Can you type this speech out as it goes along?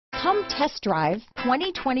Come test drive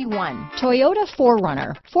 2021 Toyota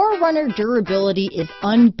 4Runner. 4Runner durability is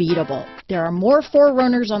unbeatable. There are more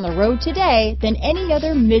 4Runners on the road today than any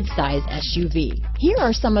other midsize SUV. Here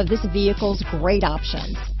are some of this vehicle's great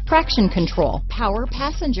options: traction control, power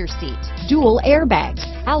passenger seat, dual airbags,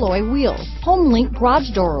 alloy wheels, HomeLink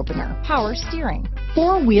garage door opener, power steering,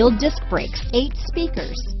 4-wheel disc brakes, 8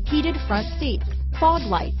 speakers, heated front seats, fog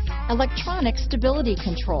lights, electronic stability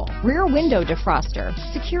control, rear window defroster,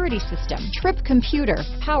 security system, trip computer,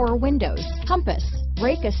 power windows, compass,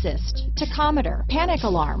 brake assist, tachometer, panic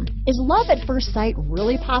alarm. Is love at first sight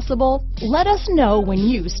really possible? Let us know when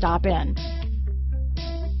you stop in.